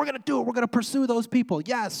 yeah, we're going to do it. We're going to pursue those people.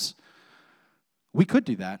 Yes. We could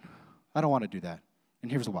do that. I don't want to do that.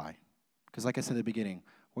 And here's why. Because like I said at the beginning,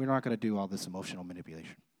 we're not going to do all this emotional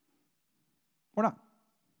manipulation. We're not.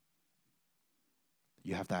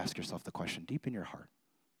 You have to ask yourself the question deep in your heart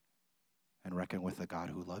and reckon with the God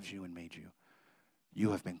who loves you and made you.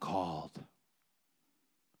 You have been called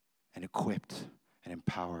and equipped and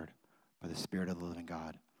empowered by the Spirit of the living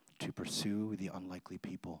God to pursue the unlikely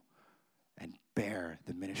people and bear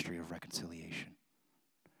the ministry of reconciliation.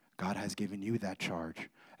 God has given you that charge.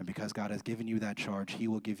 And because God has given you that charge, he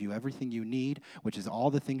will give you everything you need, which is all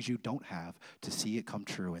the things you don't have, to see it come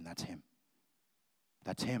true, and that's him.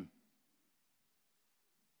 That's him.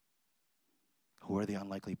 Who are the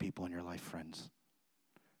unlikely people in your life, friends?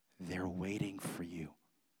 They're waiting for you.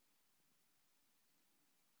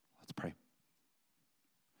 Let's pray.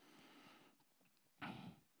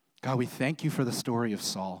 God, we thank you for the story of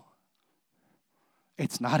Saul.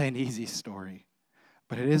 It's not an easy story,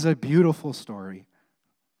 but it is a beautiful story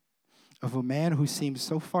of a man who seems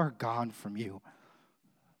so far gone from you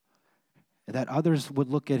that others would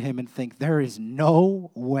look at him and think there is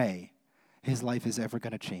no way his life is ever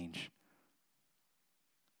going to change.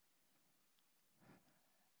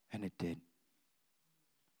 And it did.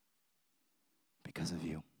 Because of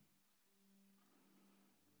you.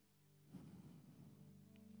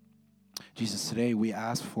 Jesus, today we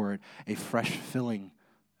ask for a fresh filling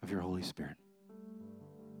of your Holy Spirit.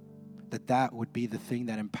 That would be the thing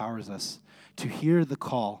that empowers us to hear the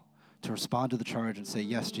call, to respond to the charge and say,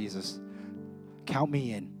 yes, Jesus, count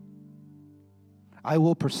me in. I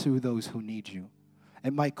will pursue those who need you.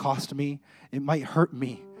 It might cost me. It might hurt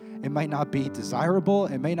me. It might not be desirable.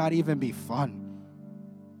 It may not even be fun.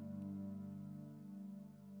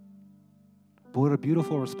 But what a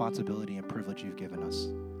beautiful responsibility and privilege you've given us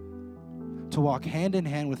to walk hand in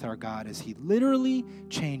hand with our God as he literally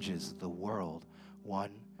changes the world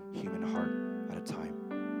one human heart at a time.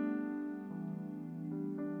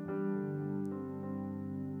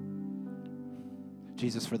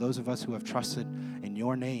 Jesus, for those of us who have trusted in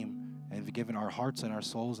your name and have given our hearts and our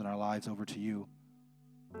souls and our lives over to you,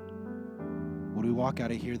 would we walk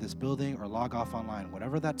out of here, this building, or log off online,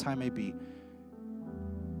 whatever that time may be,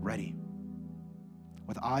 ready,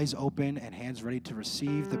 with eyes open and hands ready to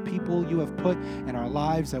receive the people you have put in our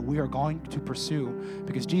lives that we are going to pursue.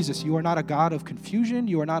 Because Jesus, you are not a God of confusion.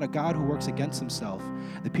 You are not a God who works against himself.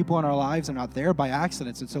 The people in our lives are not there by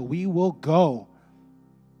accidents, and so we will go.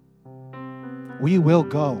 We will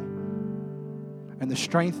go. And the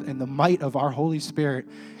strength and the might of our Holy Spirit,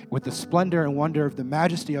 with the splendor and wonder of the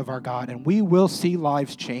majesty of our God, and we will see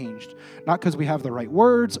lives changed. Not because we have the right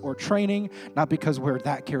words or training, not because we're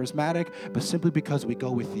that charismatic, but simply because we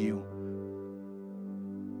go with you.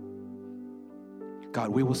 God,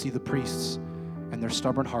 we will see the priests and their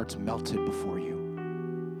stubborn hearts melted before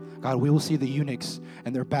you. God, we will see the eunuchs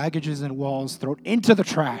and their baggages and walls thrown into the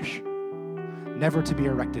trash, never to be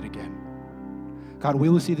erected again. God, we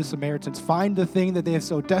will see the Samaritans find the thing that they have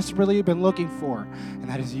so desperately been looking for, and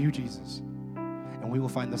that is you, Jesus. And we will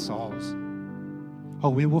find the Sauls.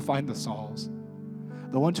 Oh, we will find the Sauls.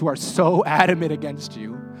 The ones who are so adamant against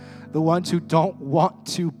you. The ones who don't want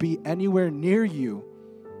to be anywhere near you.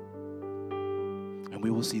 And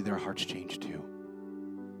we will see their hearts change too.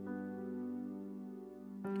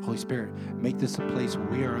 Holy Spirit, make this a place where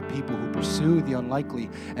we are a people who pursue the unlikely,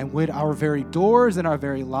 and would our very doors and our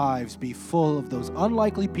very lives be full of those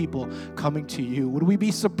unlikely people coming to you. Would we be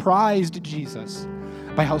surprised, Jesus,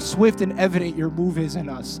 by how swift and evident your move is in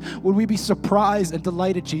us? Would we be surprised and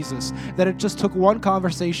delighted, Jesus, that it just took one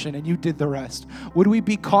conversation and you did the rest? Would we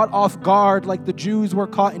be caught off guard like the Jews were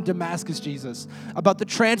caught in Damascus, Jesus, about the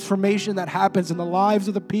transformation that happens in the lives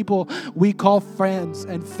of the people we call friends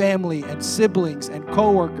and family and siblings and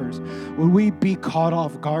coworkers? Would we be caught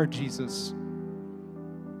off guard, Jesus?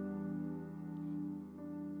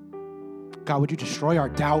 God, would you destroy our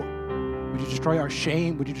doubt? Would you destroy our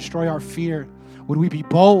shame? Would you destroy our fear? Would we be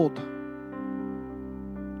bold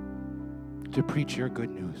to preach your good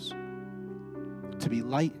news, to be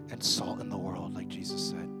light and salt in the world, like Jesus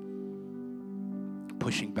said,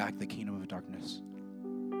 pushing back the kingdom of darkness?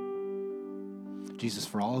 Jesus,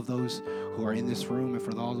 for all of those who are in this room and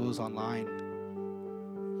for all those online,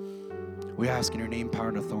 we ask in your name, power,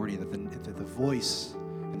 and authority that the voice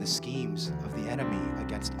and the schemes of the enemy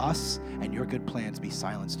against us and your good plans be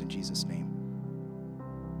silenced in Jesus' name.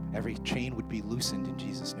 Every chain would be loosened in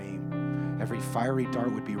Jesus' name. Every fiery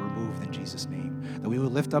dart would be removed in Jesus' name. That we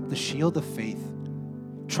would lift up the shield of faith,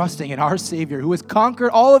 trusting in our Savior who has conquered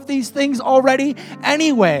all of these things already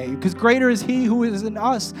anyway, because greater is he who is in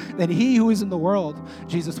us than he who is in the world.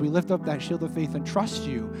 Jesus, we lift up that shield of faith and trust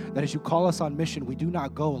you that as you call us on mission, we do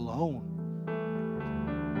not go alone.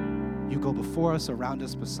 You go before us, around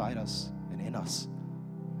us, beside us, and in us.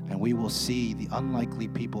 And we will see the unlikely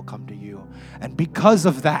people come to you. And because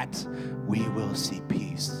of that, we will see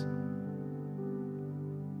peace.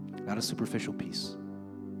 Not a superficial peace.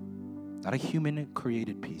 Not a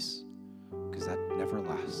human-created peace, because that never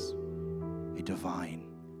lasts. A divine,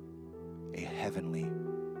 a heavenly,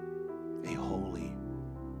 a holy,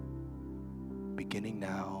 beginning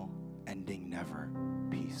now, ending never,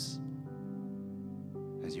 peace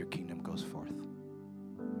as your kingdom goes forth.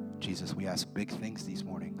 Jesus, we ask big things these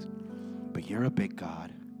mornings, but you're a big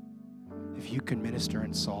God. If you can minister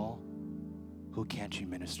in Saul, who can't you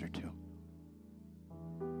minister to?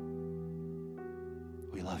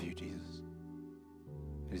 We love you, Jesus.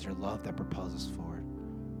 It is your love that propels us forward.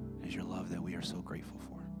 It is your love that we are so grateful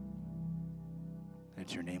for. And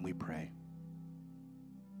it's your name we pray.